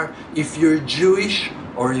are, if you're Jewish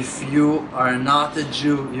or if you are not a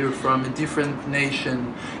Jew, you're from a different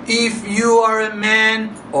nation, if you are a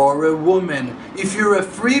man or a woman, if you're a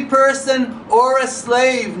free person or a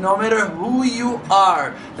slave, no matter who you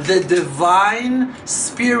are, the divine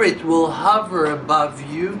spirit will hover above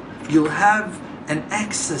you. You'll have an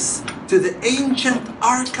access to the ancient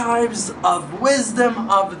archives of wisdom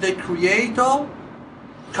of the Creator,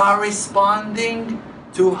 corresponding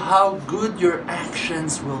to how good your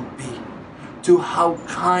actions will be, to how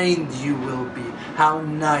kind you will be, how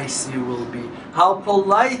nice you will be, how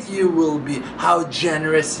polite you will be, how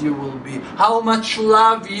generous you will be, how much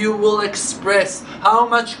love you will express, how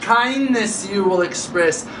much kindness you will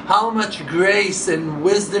express, how much grace and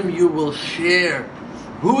wisdom you will share.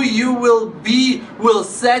 Who you will be will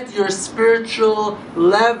set your spiritual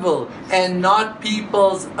level, and not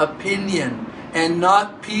people's opinion and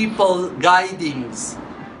not people's guidings.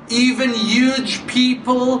 Even huge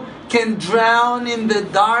people can drown in the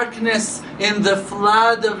darkness, in the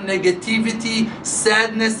flood of negativity,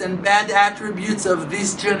 sadness, and bad attributes of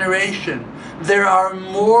this generation. There are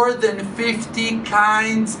more than 50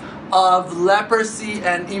 kinds of leprosy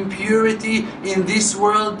and impurity in this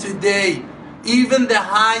world today. Even the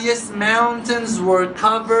highest mountains were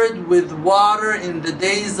covered with water in the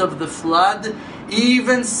days of the flood.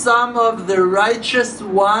 Even some of the righteous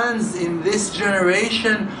ones in this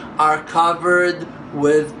generation are covered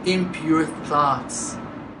with impure thoughts.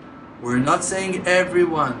 We're not saying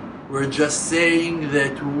everyone. We're just saying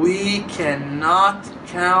that we cannot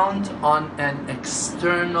count on an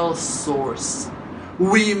external source.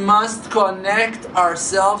 We must connect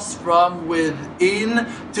ourselves from within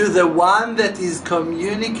to the one that is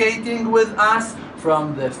communicating with us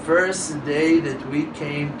from the first day that we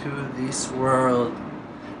came to this world.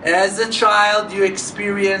 As a child, you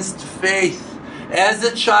experienced faith. As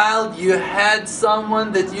a child, you had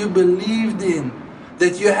someone that you believed in,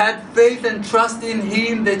 that you had faith and trust in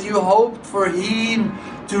Him, that you hoped for Him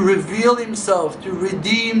to reveal Himself, to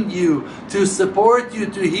redeem you, to support you,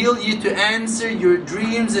 to heal you, to answer your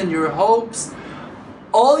dreams and your hopes.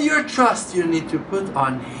 All your trust you need to put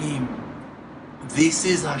on Him. This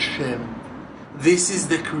is Hashem. This is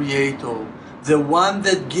the Creator, the one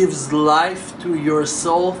that gives life to your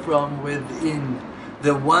soul from within.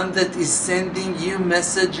 The one that is sending you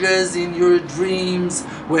messages in your dreams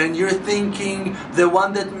when you're thinking, the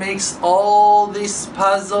one that makes all this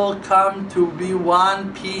puzzle come to be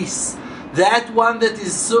one piece. That one that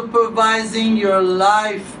is supervising your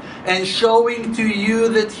life and showing to you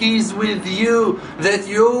that He's with you, that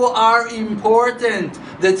you are important,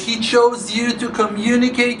 that He chose you to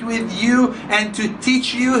communicate with you and to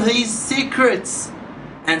teach you His secrets.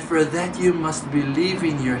 And for that you must believe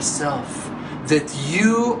in yourself, that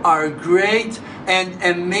you are great and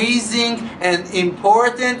amazing and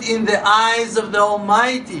important in the eyes of the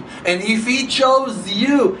Almighty. And if He chose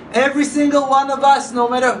you, every single one of us, no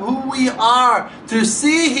matter who we are, to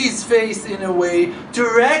see His face in a way, to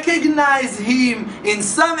recognize Him in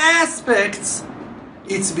some aspects,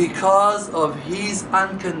 it's because of His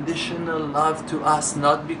unconditional love to us,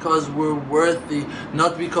 not because we're worthy,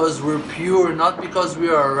 not because we're pure, not because we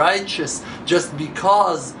are righteous, just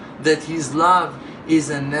because that His love is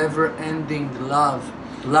a never-ending love.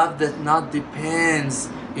 Love that not depends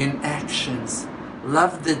in actions.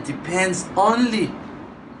 Love that depends only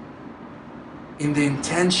in the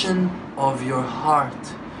intention of your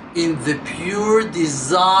heart, in the pure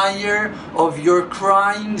desire of your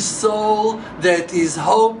crying soul that is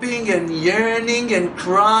hoping and yearning and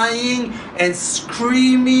crying and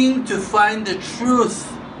screaming to find the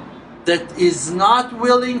truth, that is not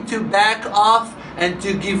willing to back off and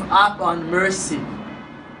to give up on mercy.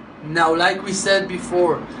 Now, like we said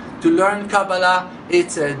before, to learn Kabbalah,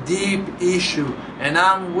 it's a deep issue, and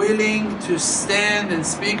I'm willing to stand and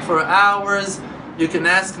speak for hours. You can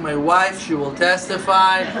ask my wife, she will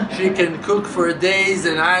testify. She can cook for days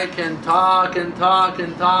and I can talk and talk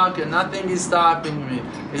and talk and nothing is stopping me.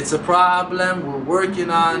 It's a problem, we're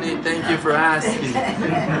working on it. Thank you for asking.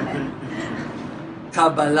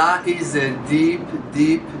 Kabbalah is a deep,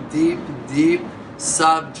 deep, deep, deep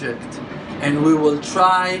subject. And we will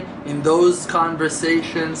try in those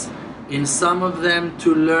conversations, in some of them,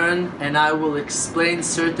 to learn, and I will explain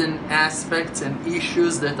certain aspects and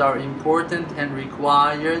issues that are important and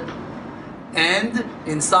required. And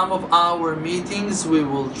in some of our meetings, we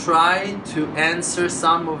will try to answer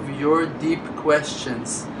some of your deep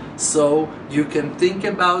questions. So you can think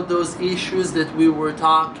about those issues that we were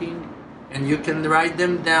talking, and you can write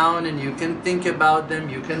them down and you can think about them,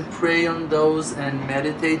 you can pray on those and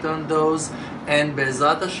meditate on those, and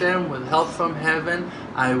Be'ezrat Hashem, with help from heaven,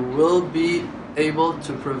 I will be able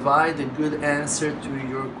to provide a good answer to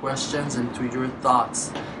your questions and to your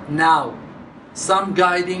thoughts. Now, some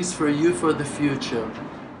guidings for you for the future.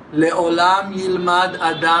 Le'olam yilmad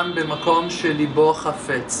adam b'makom shelibo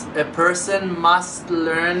chafetz. A person must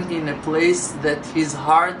learn in a place that his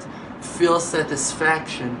heart feels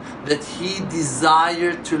satisfaction, that he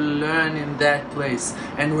desired to learn in that place.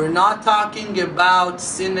 And we're not talking about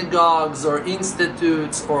synagogues or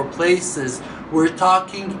institutes or places. We're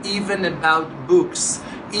talking even about books,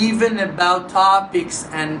 even about topics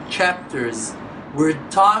and chapters. We're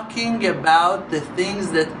talking about the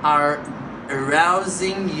things that are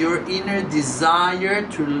arousing your inner desire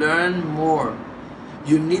to learn more.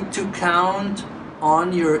 You need to count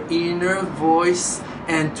on your inner voice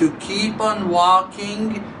and to keep on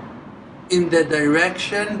walking in the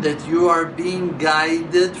direction that you are being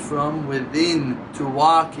guided from within to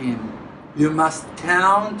walk in. You must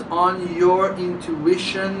count on your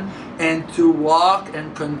intuition and to walk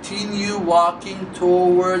and continue walking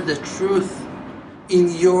toward the truth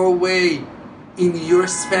in your way, in your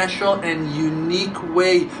special and unique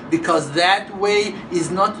way, because that way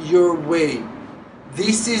is not your way.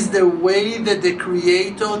 This is the way that the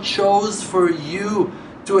Creator chose for you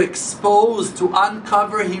to expose, to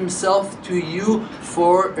uncover Himself to you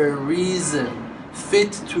for a reason,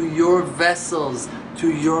 fit to your vessels, to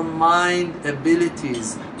your mind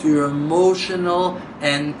abilities, to your emotional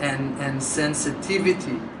and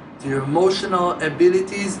sensitivity, to your emotional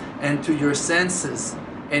abilities and to your senses.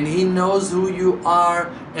 And He knows who you are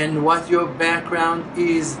and what your background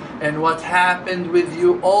is and what happened with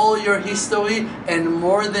you, all your history and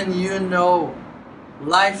more than you know.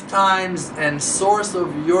 Lifetimes and source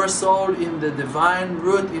of your soul in the divine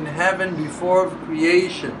root in heaven before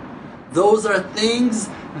creation. Those are things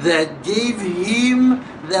that gave Him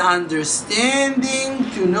the understanding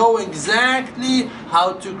to know exactly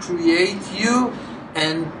how to create you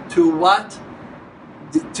and to what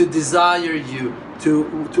to desire you,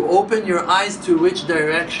 to open your eyes to which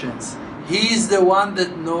directions. He is the one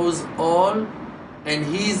that knows all, and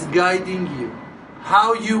He is guiding you.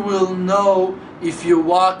 How you will know if you're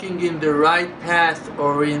walking in the right path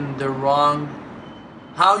or in the wrong?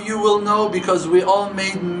 How you will know, because we all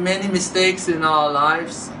made many mistakes in our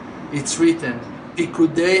lives. It's written,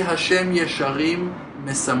 Pikudei Hashem Yesharim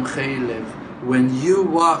Mesamchei Lev. When you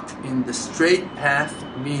walk in the straight path,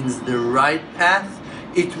 means the right path,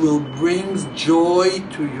 it will bring joy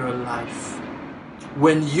to your life.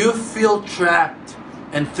 When you feel trapped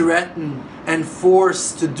and threatened and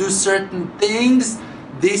forced to do certain things,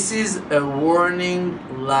 this is a warning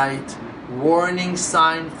light warning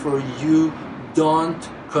sign for you. Don't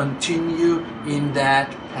continue in that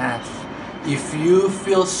path. If you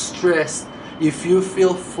feel stressed, if you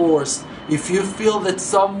feel forced, if you feel that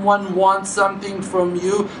someone wants something from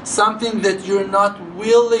you, something that you're not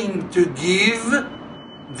willing to give,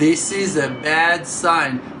 this is a bad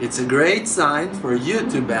sign. It's a great sign for you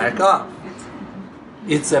to back off.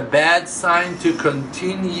 It's a bad sign to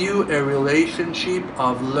continue a relationship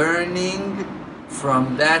of learning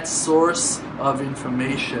from that source of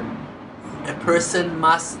information. A person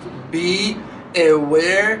must be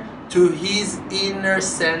aware to his inner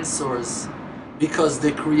sensors, because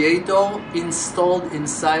the Creator installed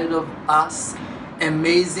inside of us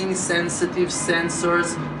amazing sensitive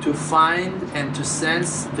sensors to find and to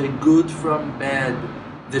sense the good from bad,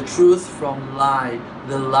 the truth from lie,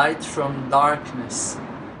 the light from darkness.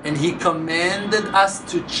 And He commanded us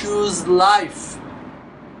to choose life.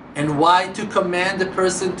 And why to command a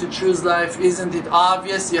person to choose life? Isn't it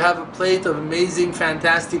obvious? You have a plate of amazing,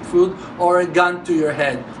 fantastic food or a gun to your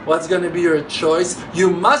head. What's going to be your choice? You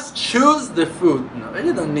must choose the food. No,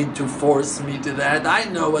 you don't need to force me to that. I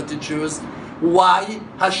know what to choose. Why?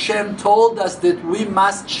 Hashem told us that we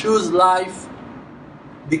must choose life.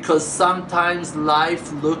 Because sometimes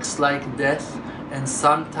life looks like death, and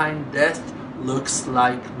sometimes death looks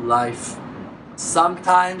like life.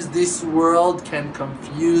 Sometimes this world can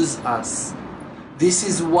confuse us. This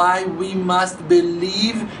is why we must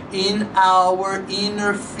believe in our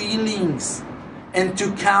inner feelings and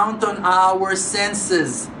to count on our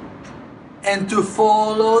senses and to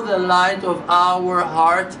follow the light of our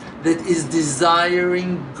heart that is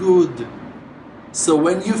desiring good. So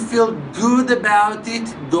when you feel good about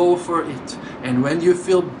it, go for it. And when you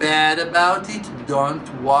feel bad about it,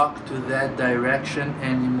 don't walk to that direction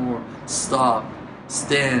anymore. Stop.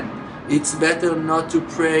 Stand. It's better not to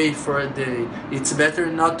pray for a day. It's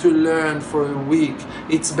better not to learn for a week.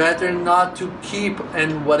 It's better not to keep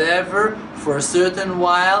and whatever for a certain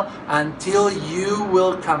while until you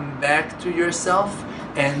will come back to yourself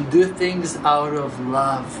and do things out of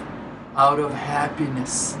love, out of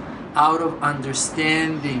happiness, out of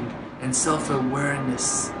understanding and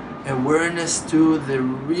self-awareness. Awareness to the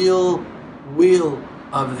real will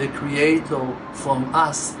of the Creator from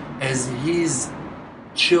us as His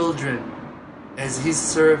children, as His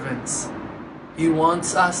servants. He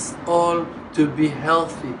wants us all to be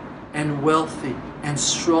healthy and wealthy and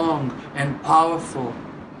strong and powerful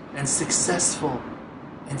and successful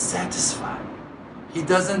and satisfied. He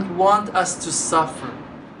doesn't want us to suffer.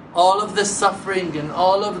 All of the suffering and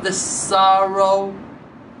all of the sorrow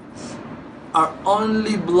are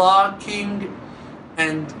only blocking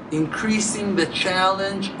and increasing the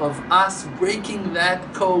challenge of us breaking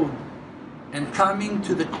that code and coming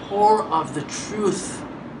to the core of the truth,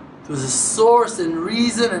 to the source and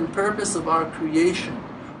reason and purpose of our creation.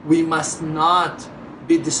 We must not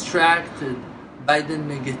be distracted by the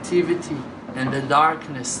negativity and the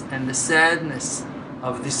darkness and the sadness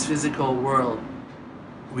of this physical world.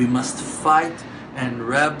 We must fight and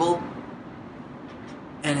rebel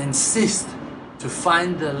and insist to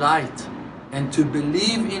find the light and to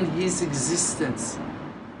believe in His existence.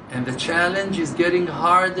 And the challenge is getting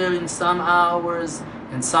harder in some hours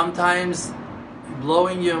and sometimes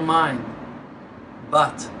blowing your mind.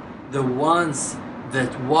 But the ones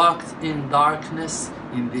that walked in darkness,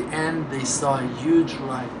 in the end they saw a huge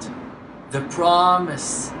light. The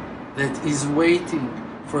promise that is waiting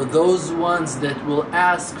for those ones that will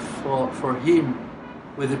ask for Him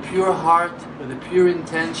with a pure heart, with a pure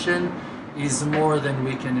intention, is more than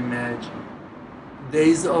we can imagine.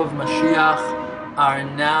 Days of Mashiach are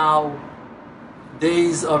now.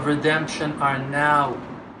 Days of redemption are now.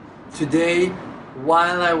 Today,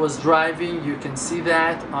 while I was driving, you can see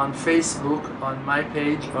that on Facebook, on my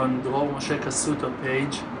page, on Dror Moshe Kasuto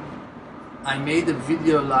page, I made a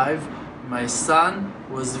video live. My son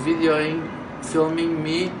was filming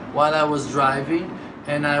me while I was driving,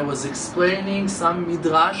 and I was explaining some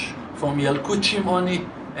midrash from Yalkut Shimoni,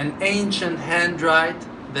 an ancient handwrite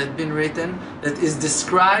that had been written that is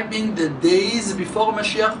describing the days before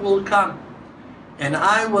Mashiach will come. And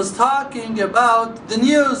I was talking about the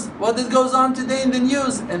news, what goes on today in the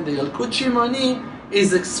news. And the Yalkut Shimoni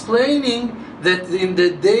is explaining that in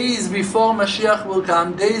the days before Mashiach will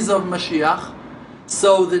come, days of Mashiach,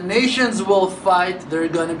 so the nations will fight.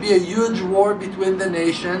 There's going to be a huge war between the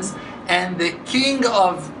nations, and the king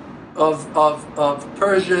of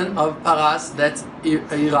Persian, of Paras, that's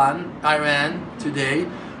Iran today,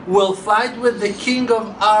 will fight with the king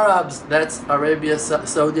of Arabs, that's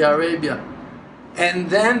Saudi Arabia. And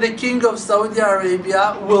then the king of Saudi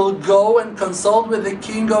Arabia will go and consult with the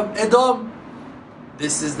king of Edom.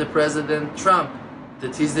 this is the President Trump,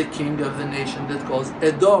 that he's the king of the nation that calls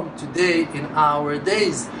Edom today in our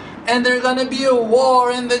days. And there's going to be a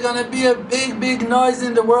war, and there's going to be a big noise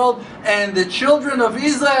in the world, and the children of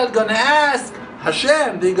Israel are going to ask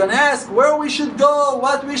Hashem, they're going to ask where we should go,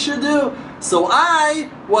 what we should do. So I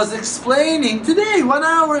was explaining today, 1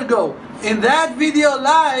 hour ago, in that video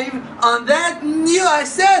live, on that news, I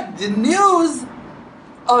said the news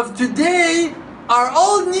of today are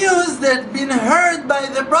old news that been heard by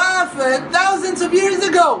the prophet thousands of years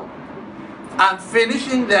ago. I'm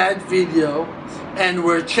finishing that video, and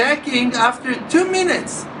we're checking after 2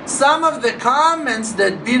 minutes some of the comments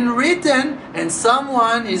that been written, and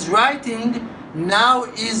someone is writing, now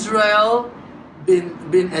Israel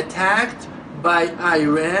been attacked by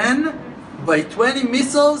Iran by 20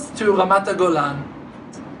 missiles to Ramat Golan.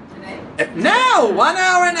 Now, 1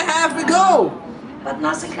 hour and a half ago. But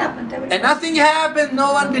nothing happened. And nothing happened,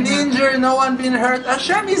 no one been injured, no one been hurt.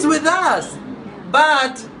 Hashem is with us.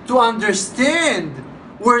 But to understand,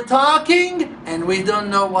 we're talking and we don't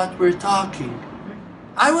know what we're talking.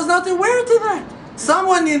 I was not aware to that.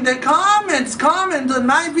 Someone in the comments comment on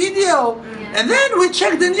my video, and then we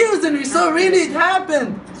checked the news and we saw really it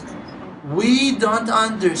happened. We don't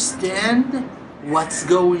understand what's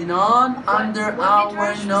going on under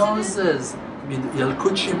our noses. I mean,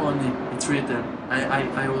 Yalkut Shimoni, it's written.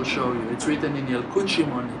 I will show you. It's written in Yalkut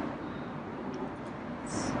Shimoni.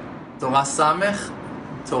 Torah Samech,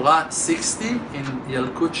 Torah 60 in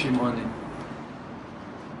Yalkut Shimoni.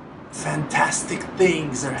 Fantastic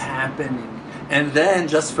things are happening. And then,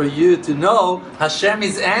 just for you to know, Hashem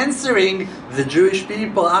is answering the Jewish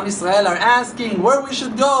people. Am Israel are asking where we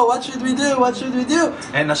should go, what should we do, what should we do?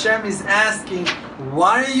 And Hashem is asking,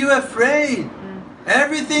 why are you afraid?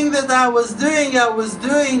 Everything that I was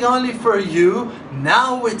doing only for you.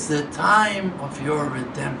 Now it's the time of your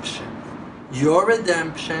redemption. Your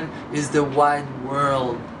redemption is the wide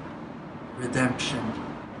world redemption.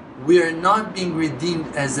 We are not being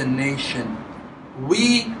redeemed as a nation.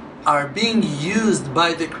 We are being used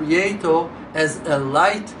by the Creator as a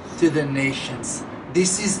light to the nations.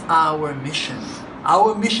 This is our mission.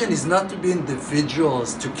 Our mission is not to be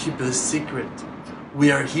individuals, to keep a secret.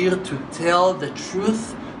 We are here to tell the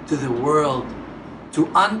truth to the world, to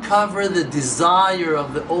uncover the desire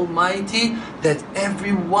of the Almighty that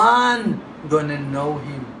everyone gonna know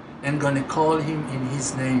Him and gonna call Him in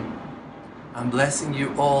His name. I'm blessing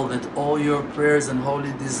you all that all your prayers and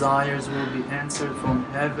holy desires will be answered from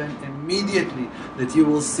heaven immediately, that you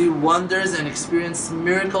will see wonders and experience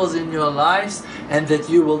miracles in your lives, and that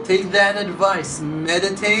you will take that advice,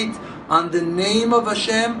 meditate on the name of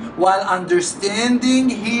Hashem while understanding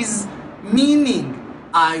His meaning.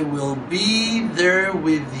 I will be there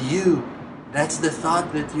with you. That's the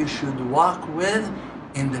thought that you should walk with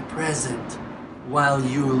in the present. While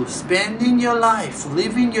you're spending your life,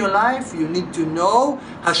 living your life, you need to know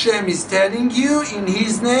Hashem is telling you in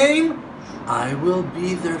His name, I will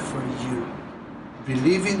be there for you.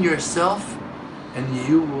 Believe in yourself and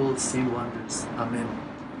you will see wonders. Amen.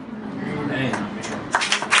 Amen.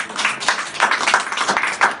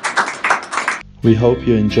 We hope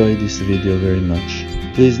you enjoyed this video very much.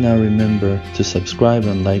 Please now remember to subscribe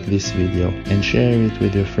and like this video and share it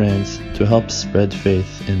with your friends to help spread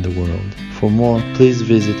faith in the world. For more, please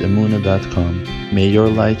visit Emunah.com. May your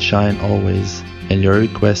light shine always, and your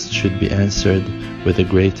requests should be answered with the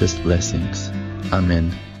greatest blessings.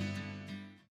 Amen.